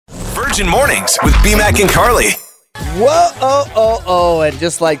Virgin Mornings with BMAC and Carly. Whoa, and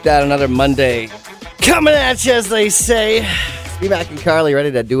just like that, another Monday coming at you, as they say. BMAC and Carly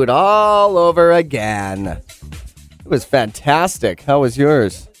ready to do it all over again. It was fantastic. How was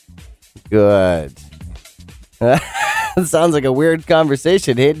yours? Good. Sounds like a weird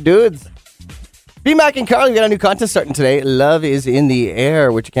conversation. Hey, dudes. BMAC and Carly, we got a new contest starting today. Love is in the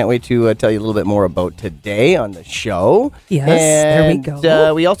air, which I can't wait to tell you a little bit more about today on the show. Yes, and, there we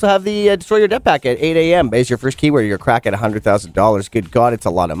go. We also have the Destroy Your Debt Pack at 8 a.m. Base your first keyword, your crack at $100,000. Good God, it's a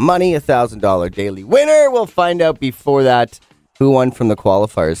lot of money. $1,000 daily winner. We'll find out before that who won from the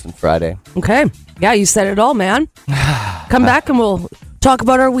qualifiers on Friday. Okay. Yeah, you said it all, man. Come back and we'll talk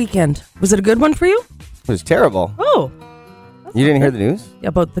about our weekend. Was it a good one for you? It was terrible. Oh. You didn't hear the news? Yeah,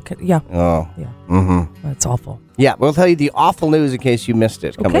 about the... Yeah. Oh. Yeah. Mm-hmm. That's awful. Yeah, we'll tell you the awful news in case you missed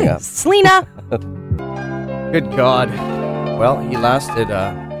it coming up. Selena. Good God. Well, he lasted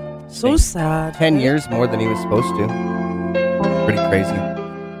So sad. 10 years more than he was supposed to. Pretty crazy.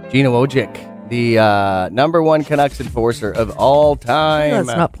 Gino Ojic, the number one Canucks enforcer of all time. Let's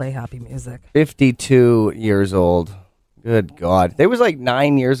not play happy music. 52 years old. Good God. It was like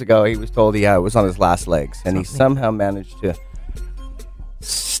 9 years ago he was told he was on his last legs, and he somehow managed to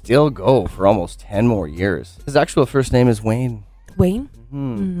still go for almost 10 more years. His actual first name is Wayne. Wayne?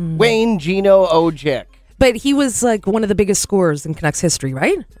 Wayne Gino Ojic. But he was like one of the biggest scorers in Canucks history,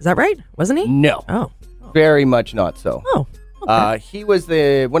 right? Is that right? Wasn't he? No. Oh. Very much not so. Oh. Okay. He was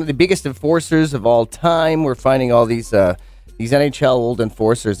one of the biggest enforcers of all time. We're finding all these NHL old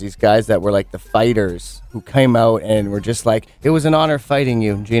enforcers, these guys that were like the fighters who came out and were just like, it was an honor fighting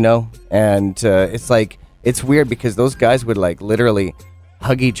you, Gino. And it's weird because those guys would like literally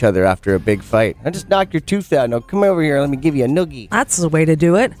hug each other after a big fight. I just knocked your tooth out. No, come over here. Let me give you a noogie. That's the way to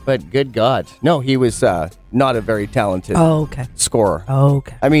do it. But good God. No, he was not a very talented scorer. Oh,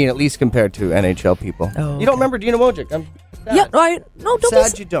 okay. I mean, at least compared to NHL people. Oh, You don't remember Gino Ojic? I'm sad. Yeah, no, don't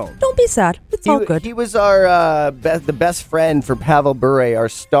Sad be you don't. Don't be sad. It's all good. He was our the best friend for Pavel Bure, our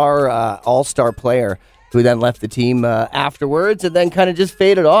star all-star player, who then left the team afterwards and then kind of just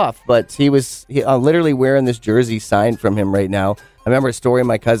faded off. But he was literally wearing this jersey signed from him right now. I remember a story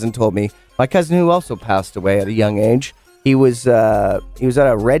my cousin told me. My cousin, who also passed away at a young age, he was at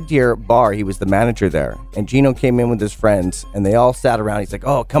a Red Deer bar. He was the manager there, and Gino came in with his friends, and they all sat around. He's like,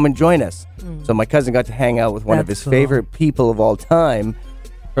 "Oh, come and join us." So my cousin got to hang out with one of his favorite people of all time,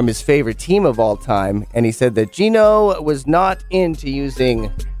 from his favorite team of all time, and he said that Gino was not into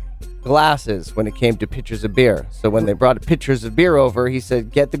using glasses when it came to pitchers of beer. So when they brought pitchers of beer over, he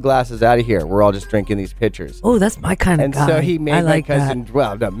said, "Get the glasses out of here. We're all just drinking these pitchers." Oh, that's my kind of And guy. so he made my cousin,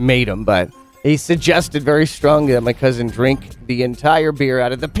 well, not made him, but he suggested very strongly that my cousin drink the entire beer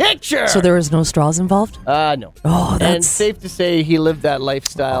out of the pitcher. So there was no straws involved? No. Oh, that's... And safe to say he lived that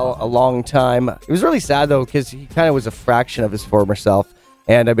lifestyle a long time. It was really sad, though, because he kind of was a fraction of his former self.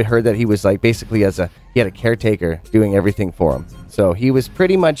 And I've heard that he was like basically he had a caretaker doing everything for him. So he was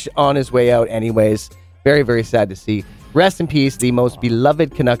pretty much on his way out anyways. Very, very sad to see. Rest in peace, the most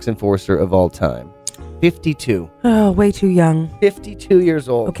beloved Canucks enforcer of all time. 52. Oh, way too young. 52 years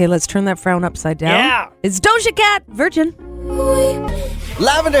old. Okay, let's turn that frown upside down. Yeah. It's Doja Cat, Virgin.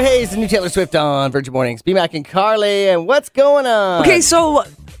 Lavender Haze, the new Taylor Swift on Virgin Mornings. BMAC and Carly, and what's going on? Okay, so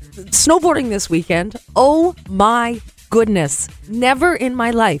snowboarding this weekend. Oh my goodness. Never in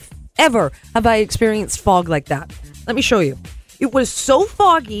my life, ever, have I experienced fog like that. Let me show you. It was so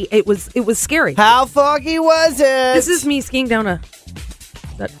foggy, it was scary. How foggy was it? This is me skiing down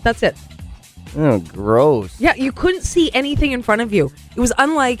that's it. Oh, gross. Yeah, you couldn't see anything in front of you. It was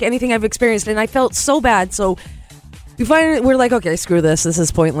unlike anything I've experienced, and I felt so bad. So we're like, okay, screw this. This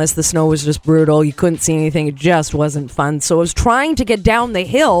is pointless. The snow was just brutal. You couldn't see anything. It just wasn't fun. So I was trying to get down the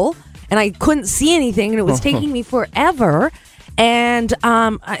hill, and I couldn't see anything, and it was taking me forever. And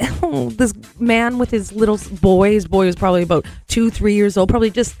this man with his little boy, his boy was probably about 2-3 years old,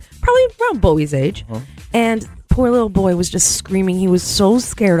 probably around Bowie's age. And poor little boy was just screaming. He was so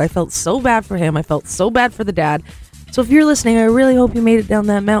scared. I felt so bad for him. I felt so bad for the dad. So if you're listening, I really hope you made it down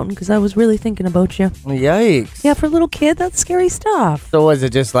that mountain, because I was really thinking about you. Yikes. Yeah, for a little kid, that's scary stuff. So was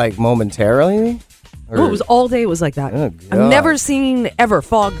it just like momentarily? Oh, it was all day. It was like that. Oh, I've never seen ever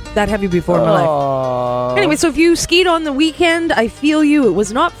fog that heavy before in my life. Anyway, so if you skied on the weekend, I feel you. It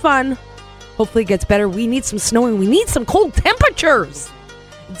was not fun. Hopefully it gets better. We need some snow and we need some cold temperatures.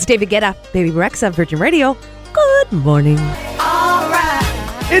 It's David Guetta, Baby Rex on Virgin Radio. Good morning. All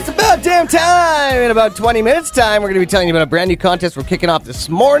right. It's about damn time. In about 20 minutes time, we're going to be telling you about a brand new contest we're kicking off this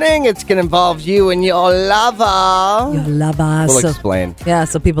morning. It's going to involve you and your lover. Your lover. We'll explain. Yeah,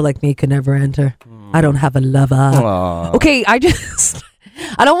 so people like me could never enter. I don't have a lover. Aww. Okay, I just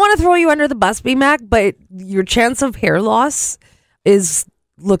I don't want to throw you under the bus, B-Mac, but your chance of hair loss is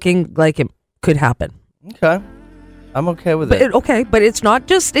looking like it could happen. Okay. I'm okay with it. But it's not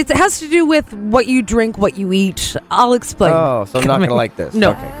just, it has to do with what you drink, what you eat. I'll explain. Oh, so I'm not going to like this.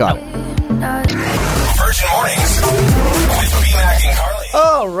 No. Okay, got it. Virgin Mornings with B-Mac and Carly.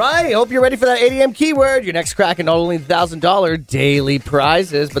 All right. Hope you're ready for that 8 a.m. keyword. Your next crack at not only the $1,000 daily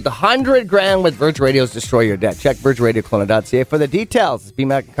prizes, but the 100 grand with Virgin Radio's Destroy Your Debt. Check virginradioclona.ca for the details. It's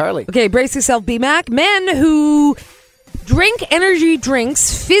B-Mac and Carly. Okay, brace yourself, B-Mac. Men who drink energy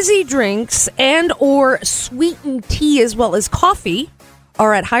drinks, fizzy drinks, and or sweetened tea as well as coffee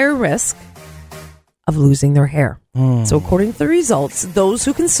are at higher risk of losing their hair. So according to the results, those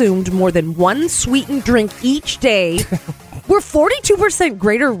who consumed more than one sweetened drink each day were 42%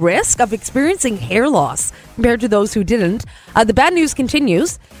 greater risk of experiencing hair loss compared to those who didn't. The bad news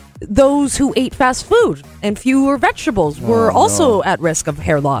continues. Those who ate fast food and fewer vegetables were also at risk of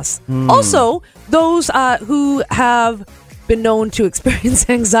hair loss. Also, those who have been known to experience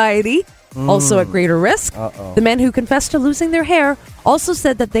anxiety, also at greater risk. The men who confessed to losing their hair also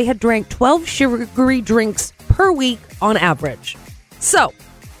said that they had drank 12 sugary drinks per week on average. So,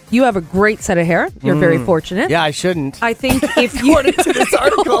 you have a great set of hair. You're very fortunate. Yeah, I shouldn't. I think if you According to this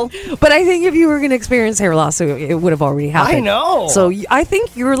article. but I think if you were going to experience hair loss, it would have already happened. I know. So I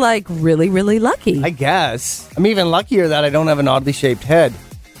think you're like really, really lucky. I guess. I'm even luckier that I don't have an oddly shaped head.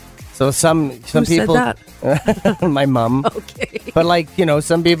 So some Who people said that? my mom. Okay. But like,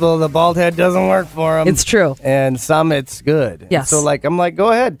 some people the bald head doesn't work for them. It's true. And some it's good. Yes. So like I'm like,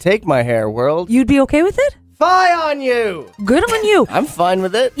 go ahead, take my hair, world. You'd be okay with it? Fie on you. Good on you. I'm fine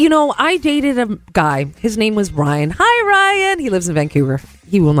with it. I dated a guy. His name was Ryan. Hi, Ryan. He lives in Vancouver.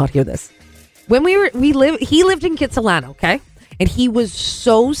 He will not hear this. When he lived in Kitsilano, okay? And he was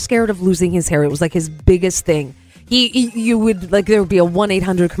so scared of losing his hair. It was like his biggest thing. You would, like, there would be a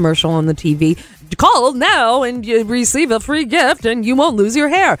 1-800 commercial on the TV. Call now and you receive a free gift and you won't lose your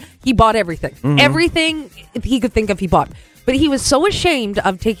hair. He bought everything. Everything he could think of, he bought. But he was so ashamed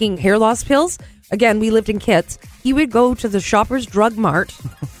of taking hair loss pills. Again, we lived in Kits. He would go to the Shoppers Drug Mart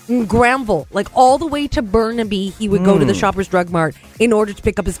in Granville, like all the way to Burnaby. He would go to the Shoppers Drug Mart in order to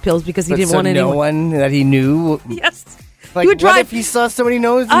pick up his pills because he didn't want anyone. No one that he knew. Yes. Like, He would drive. what if he saw somebody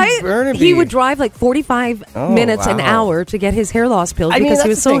knows in Burnaby? He would drive like 45 minutes an wow. hour to get his hair loss pills because he that's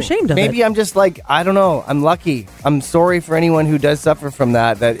was the so thing. ashamed of Maybe it. I'm just like, I don't know. I'm lucky. I'm sorry for anyone who does suffer from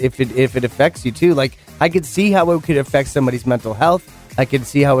that. That if it affects you too, like I could see how it could affect somebody's mental health. I could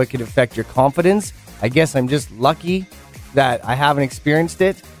see how it could affect your confidence. I guess I'm just lucky that I haven't experienced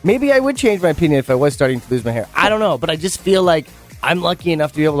it. Maybe I would change my opinion if I was starting to lose my hair. I don't know, but I just feel like I'm lucky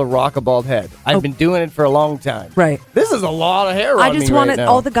enough to be able to rock a bald head. I've been doing it for a long time. Right. This is a lot of hair on I me just right wanted now.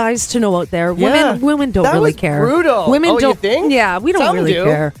 all the guys to know out there. Yeah. Women don't That really was care. brutal. Women Oh, you don't think? Yeah, we don't Some really do.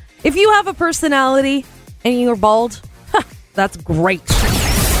 care. If you have a personality and you're bald, that's great.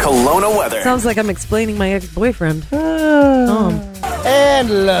 Kelowna weather. Sounds like I'm explaining my ex-boyfriend.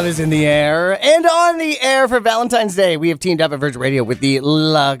 And love is in the air. And on the air for Valentine's Day, we have teamed up at Virgin Radio with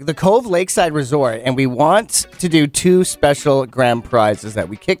the Cove Lakeside Resort. And we want to do 2 special grand prizes that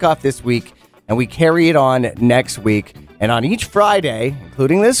we kick off this week. And we carry it on next week. And on each Friday,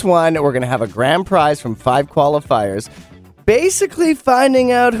 including this one, we're going to have a grand prize from 5 qualifiers. Basically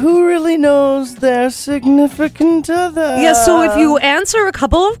finding out who really knows their significant other. Yeah, so if you answer a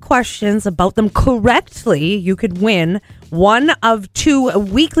couple of questions about them correctly, you could win one of 2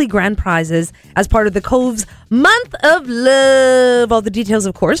 weekly grand prizes as part of the Cove's Month of Love. All the details,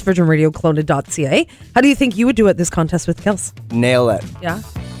 of course, virginradioclona.ca. How do you think you would do at this contest with Kels? Nail it. Yeah?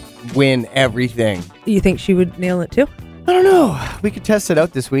 Win everything. You think she would nail it too? I don't know. We could test it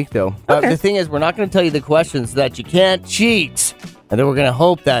out this week, though. Okay. The thing is, we're not going to tell you the questions so that you can't cheat. And then we're going to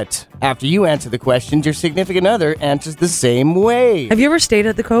hope that after you answer the questions, your significant other answers the same way. Have you ever stayed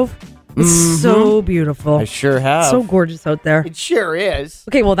at the Cove? It's so beautiful. I sure have. So gorgeous out there. It sure is.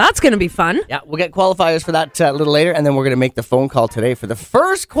 Okay, well, that's going to be fun. Yeah, we'll get qualifiers for that a little later, and then we're going to make the phone call today for the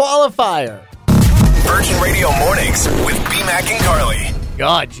first qualifier. Virgin Radio Mornings with B-Mac and Carly.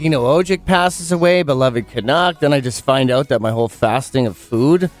 God, Gino Ojic passes away, beloved Canuck. Then I just find out that my whole fasting of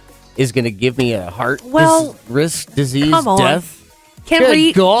food is going to give me a heart risk, disease, come on. death. You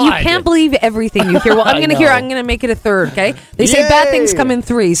can't believe everything you hear. Well, I'm I going to hear. know. I'm going to make it a third. Okay. They say bad things Yay. come in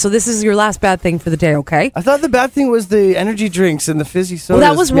 3, so this is your last bad thing for the day. Okay. I thought the bad thing was the energy drinks and the fizzy sodas.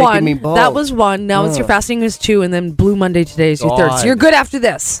 Well, that was making one. me bald. That was one. Now it's your fasting is 2, and then Blue Monday today is your third. So God. you're good after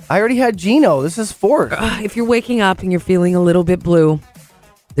this. I already had Gino. This is 4th. If you're waking up and you're feeling a little bit blue,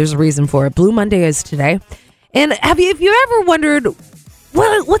 there's a reason for it. Blue Monday is today. And if you ever wondered,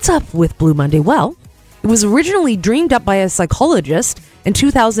 what's up with Blue Monday? Well, It was originally dreamed up by a psychologist in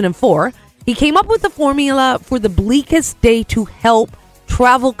 2004. He came up with the formula for the bleakest day to help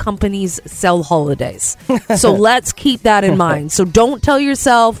travel companies sell holidays. So let's keep that in mind. So don't tell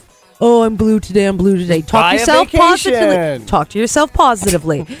yourself, oh, I'm blue today, I'm blue today. Buy a vacation. Talk to yourself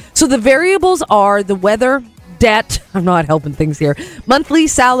positively. So the variables are the weather, debt, I'm not helping things here, monthly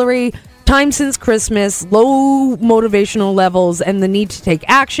salary, time since Christmas, low motivational levels, and the need to take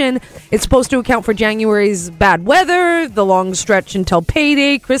action. It's supposed to account for January's bad weather, the long stretch until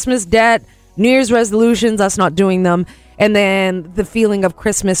payday, Christmas debt, New Year's resolutions, us not doing them, and then the feeling of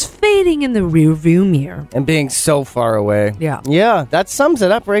Christmas fading in the rearview mirror. And being so far away. Yeah. Yeah, that sums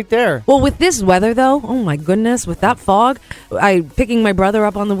it up right there. Well, with this weather, though, oh my goodness, with that fog, I picking my brother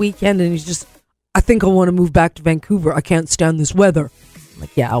up on the weekend, and he's just, I think I want to move back to Vancouver. I can't stand this weather. I'm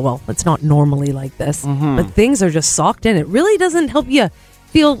like, yeah, well, it's not normally like this. But things are just socked in. It really doesn't help you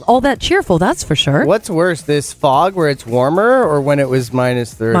feel all that cheerful, that's for sure. What's worse, this fog where it's warmer or when it was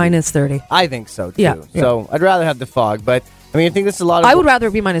minus 30? Minus 30. I think so, too. Yeah. So I'd rather have the fog, but I mean, I think this is a lot of... I would rather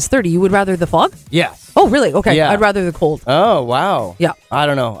it be minus 30. You would rather the fog? Yes. Oh, really? Okay. Yeah. I'd rather the cold. Oh, wow. Yeah. I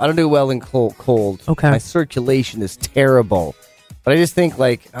don't know. I don't do well in cold. Okay. My circulation is terrible. But I just think,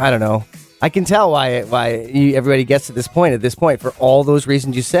 like, I don't know. I can tell why everybody gets to this point for all those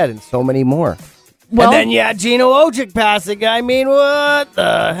reasons you said and so many more. Well, and then, yeah, Gino Ojic passing. I mean, what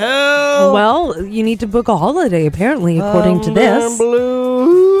the hell? Well, you need to book a holiday, apparently, according to this. I'm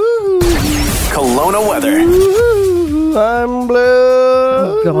blue. Kelowna weather. I'm blue.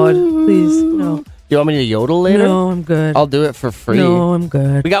 Oh, God. Please, no. Do you want me to yodel later? No, I'm good. I'll do it for free. No, I'm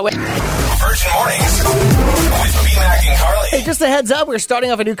good. We got... Virgin Mornings with BMAC and Carly. Hey, just a heads up, we're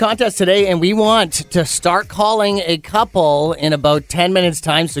starting off a new contest today, and we want to start calling a couple in about 10 minutes'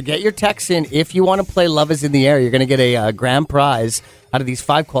 time, so get your texts in if you want to play Love is in the Air. You're going to get a grand prize out of these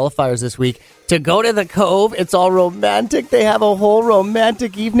 5 qualifiers this week to go to the Cove. It's all romantic. They have a whole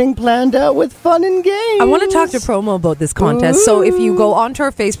romantic evening planned out with fun and games. I want to talk to Promo about this contest. So if you go onto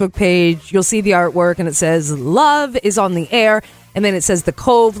our Facebook page, you'll see the artwork, and it says Love is on the Air, and then it says the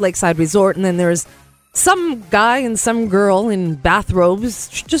Cove Lakeside Resort, and then there's some guy and some girl in bathrobes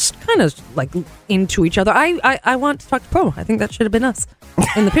just kind of like into each other. I want to talk to Promo. I think that should have been us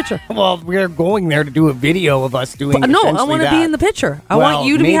in the picture. Well, we're going there to do a video of us doing No, I essentially want to that. be in the picture. I Well, want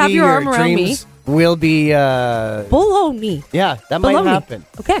you to maybe have your arm around me. dreams will be... Below me. Yeah, that Below might me. happen.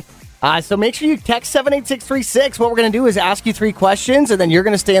 Okay. So make sure you text 78636. What we're going to do is ask you 3 questions, and then you're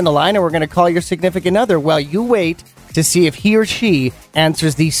going to stay on the line, and we're going to call your significant other while you wait to see if he or she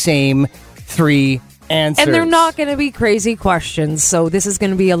answers the same 3 answers. And they're not going to be crazy questions, so this is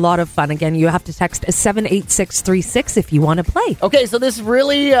going to be a lot of fun. Again, you have to text 78636 if you want to play. Okay, so this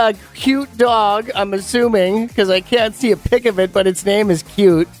really cute dog, I'm assuming, because I can't see a pic of it, but its name is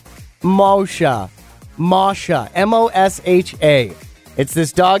cute. Mosha. Mosha. It's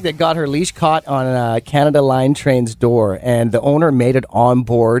this dog that got her leash caught on a Canada Line train's door, and the owner made it on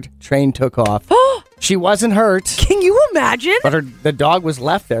board. Train took off. She wasn't hurt. Can you imagine? But the dog was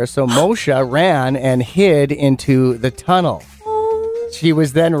left there, so Mosha ran and hid into the tunnel. She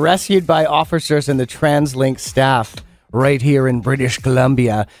was then rescued by officers and the TransLink staff right here in British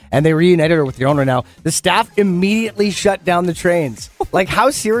Columbia, and they reunited her with the owner now. The staff immediately shut down the trains. Like, how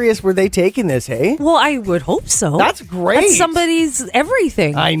serious were they taking this, hey? Well, I would hope so. That's great. That's somebody's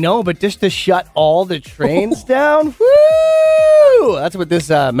everything. I know, but just to shut all the trains down? Woo! That's what this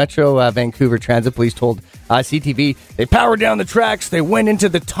Metro Vancouver Transit Police told CTV. They powered down the tracks, they went into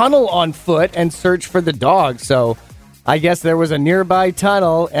the tunnel on foot and searched for the dog. So I guess there was a nearby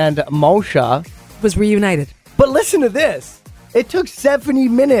tunnel, and Mosha was reunited. But listen to this. It took 70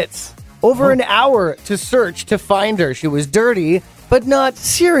 minutes, over an hour, to search to find her. She was dirty, but not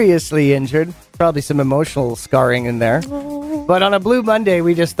seriously injured. Probably some emotional scarring in there. But on a Blue Monday,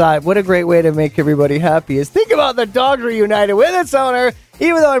 we just thought, what a great way to make everybody happy is think about the dog reunited with its owner,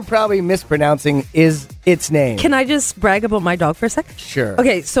 even though I'm probably mispronouncing its name. Can I just brag about my dog for a second? Sure.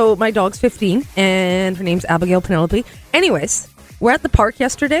 Okay, so my dog's 15, and her name's Abigail Penelope. Anyways, we're at the park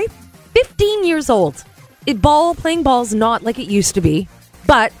yesterday. 15 years old. Playing ball's not like it used to be,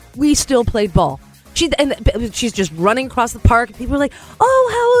 but we still played ball. She's just running across the park, and people are like, "Oh,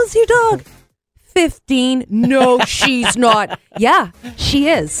 how old's your dog?" 15. No, she's not. Yeah, she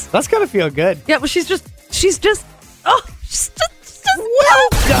is. That's gotta feel good. Yeah, well, she's just well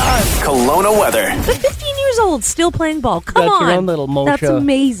done. Kelowna weather. But 15 years old, still playing ball. Come Got on. your own little Mosha. That's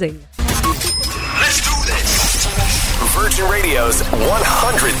amazing. Let's do this. Virgin Radio's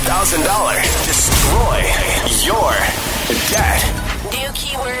 $100,000. Destroy your debt. New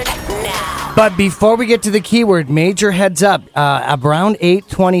keyword now. But before we get to the keyword, major heads up. Around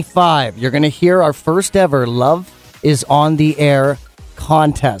 8:25, you're going to hear our first ever Love is on the Air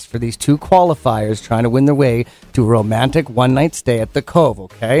contest for these two qualifiers trying to win their way to a romantic one-night stay at the Cove,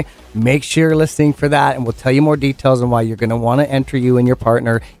 okay? Make sure you're listening for that, and we'll tell you more details on why you're going to want to enter you and your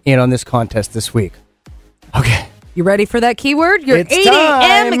partner in on this contest this week. Okay. You ready for that keyword? Your It's 8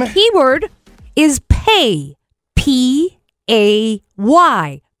 a.m. time. keyword is pay. P-A-Y.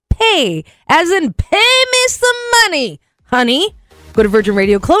 Pay. As in pay me some money, honey. Go to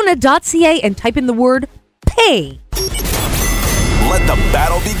virginradioclona.ca and type in the word pay. Let the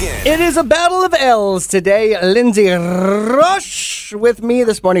battle begin. It is a battle of L's today. Lindsay Rush with me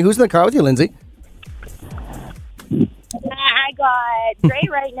this morning. Who's in the car with you, Lindsay? I got Dre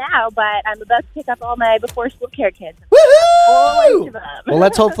right now, but I'm about to pick up all my before-school care kids. Woohoo! to them.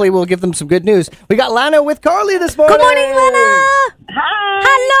 Well, we'll give them some good news. We got Lana with Carly this morning. Good morning, Lana. Hi.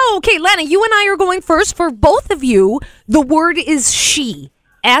 Hello. Okay, Lana, you and I are going first. For both of you, the word is she.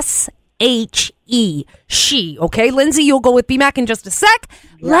 S-H-E. She. Okay, Lindsay, you'll go with BMAC in just a sec.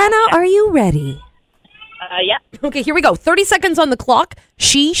 Lana, are you ready? Yeah. Okay, here we go. 30 seconds on the clock.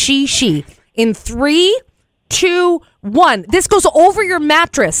 She. In 3, 2, 1. This goes over your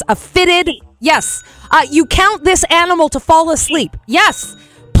mattress. A fitted. Yes. You count this animal to fall asleep. Yes.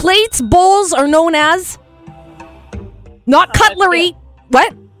 Plates, bowls are known as. Not cutlery. skip.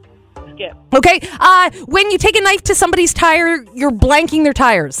 What? Skip. Okay. When you take a knife to somebody's tire, you're blanking their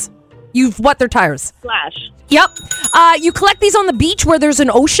tires. You've what their tires? Slash. Yep. You collect these on the beach where there's an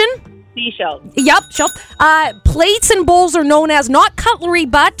ocean. Seashell. Yep. Plates and bowls are known as not cutlery,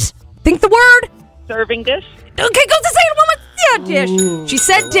 but think the word. Serving dish. Okay, go to say it one more. Yeah, dish. She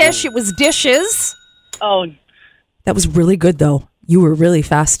said dish. It was dishes. Oh, That was really good, though. You were really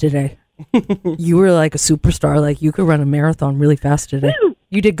fast today. You were like a superstar. Like you could run a marathon really fast today. Woo.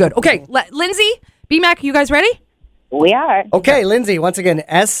 You did good. Okay, Lindsay, BMAC, you guys ready? we are. Okay, Lindsay, once again,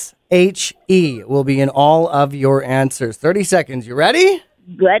 S-H-E will be in all of your answers. 30 seconds. You ready?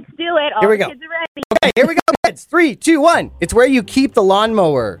 Let's do it. All Here we the go. kids are ready. Okay, here we go, kids. 3, 2, 1. It's where you keep the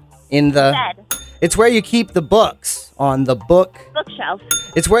lawnmower in the... Bed. It's where you keep the books on the book. Bookshelf.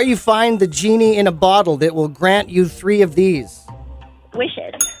 It's where you find the genie in a bottle that will grant you 3 of these.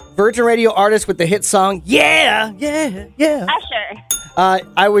 Wishes. Virgin Radio artist with the hit song, Yeah. Usher.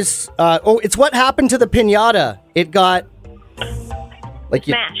 It's what happened to the piñata. It got... like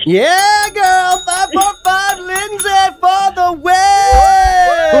you. Smash. Yeah, girl. 545 Lindsay for the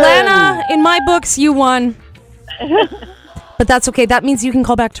win. Lana, in my books, you won. But that's okay. That means you can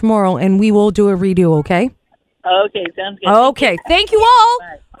call back tomorrow and we will do a redo, okay? Okay, sounds good. Okay. Thank you all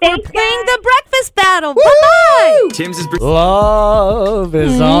for Thanks, playing guys. the breakfast battle. Bye-bye. Tim's is Love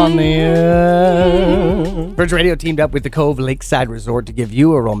is on the air. Virgin Radio teamed up with the Cove Lakeside Resort to give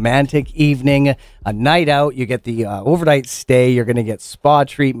you a romantic evening, a night out. You get the overnight stay. You're going to get spa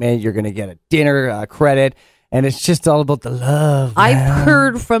treatment. You're going to get a dinner credit. And it's just all about the love. I've man.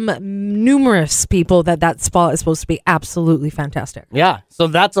 heard from numerous people that spa is supposed to be absolutely fantastic. Yeah, so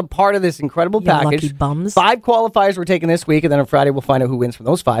that's a part of this incredible You package. lucky bums. 5 qualifiers we're taking this week, and then on Friday we'll find out who wins from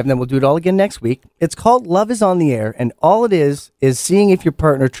those 5, and then we'll do it all again next week. It's called Love is on the Air, and all it is seeing if your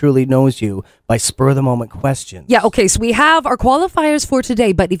partner truly knows you by spur-of-the-moment questions. Yeah, okay, so we have our qualifiers for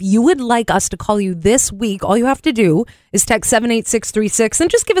today, but if you would like us to call you this week, all you have to do is text 78636 and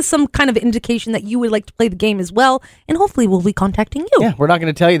just give us some kind of indication that you would like to play the game as well, and hopefully we'll be contacting you. Yeah, we're not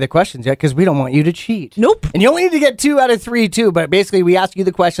going to tell you the questions yet because we don't want you to cheat. Nope. And you only need to get 2 out of 3 too, but basically we ask you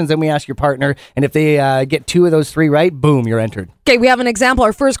the questions, then we ask your partner, and if they get 2 of those 3 right, boom, you're entered. Okay, we have an example.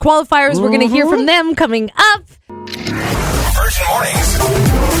 Our first qualifiers, we're going to hear from them coming up. Virgin Mornings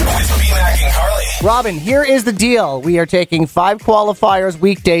with BMAC and Carly. Robin, here is the deal. We are taking 5 qualifiers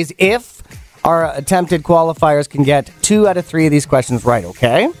weekdays if our attempted qualifiers can get 2 out of 3 of these questions right,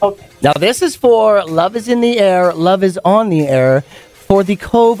 okay? Okay. Now, this is for Love is in the Air, Love is on the Air for the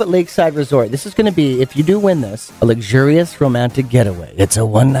Cove Lakeside Resort. This is going to be, if you do win this, a luxurious romantic getaway. It's a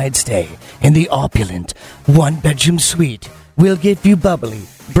one-night stay in the opulent one-bedroom suite. We'll give you bubbly,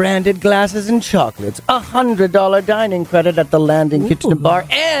 branded glasses and chocolates, $100 dining credit at the Landing Kitchen and Bar,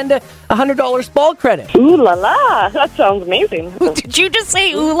 and $100 spa credit. Ooh la la. That sounds amazing. Did you just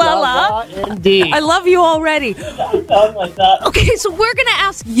say ooh la la? Indeed. I love you already. Sounds like that. Okay, so we're going to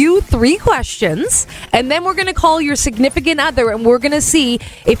ask you 3 questions, and then we're going to call your significant other, and we're going to see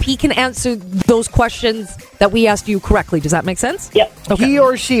if he can answer those questions that we asked you correctly. Does that make sense? Yep. He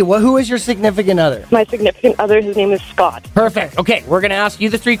or she. Who is your significant other? My significant other, his name is Scott. Perfect. Okay, we're going to ask you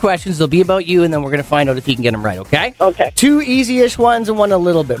the 3 questions. They'll be about you, and then we're going to find out if you can get them right, okay? Okay. 2 easy-ish ones and 1 a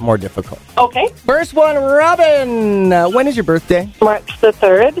little bit more difficult. Okay. First one, Robin. When is your birthday? March the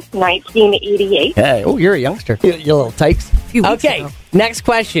 3rd, 1988. Hey, oh, you're a youngster. You little tykes. Few weeks Okay, ago. next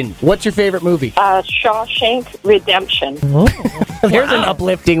question. What's your favorite movie? Shawshank Redemption. There's an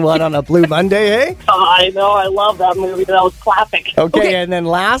uplifting one on a Blue Monday, hey? Oh, I know. I love that movie. That was classic. Okay, and then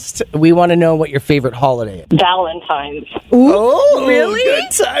last, we want to know what your favorite holiday is. Valentine's. Oh, really?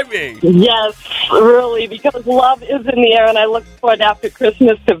 Good timing. Yes, really, because love is in the air, and I look forward after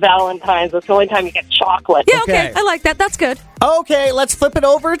Christmas to Valentine's. It's the only time you get chocolate. Yeah, okay. Okay. I like that. That's good. Okay, let's flip it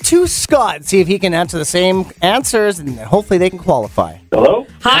over to Scott. See if he can answer the same answers, and hopefully they can qualify. Hello?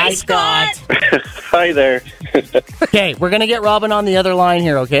 Hi, Scott. Hi there. Okay, we're going to get Robin on the other line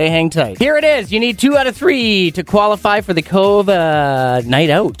here, okay? Hang tight. Here it is. You need 2 out of 3 to qualify for the Cove night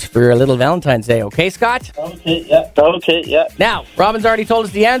out for a little Valentine's Day, okay, Scott? Okay, yeah. Now, Robin's already told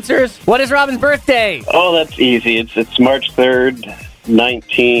us the answers. What is Robin's birthday? Oh, that's easy. It's March 3rd,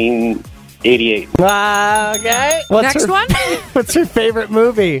 1988. Okay. Next one? What's her favorite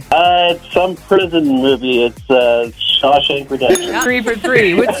movie? It's some prison movie. It's Shawshank Redemption. 3 for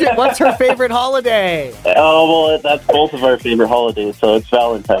 3. What's her favorite holiday? Oh, well, that's both of our favorite holidays, so it's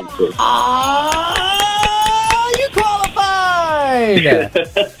Valentine's Day. You qualified!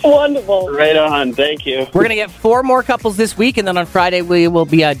 Wonderful. Right on. Thank you. We're going to get 4 more couples this week, and then on Friday we will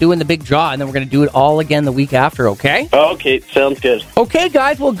be doing the big draw, and then we're going to do it all again the week after, okay? Okay, sounds good. Okay,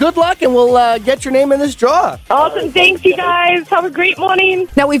 guys. Well, good luck, and we'll get your name in this draw. Awesome. Thanks, you guys. Have a great morning.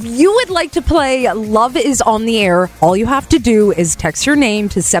 Now, if you would like to play Love is on the Air, all you have to do is text your name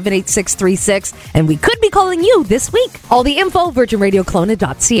to 78636, and we could be calling you this week. All the info,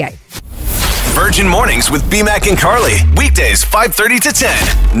 virginradioclona.ca. Virgin Mornings with BMAC and Carly. Weekdays 5:30 to 10.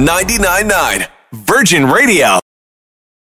 99.9 Virgin Radio.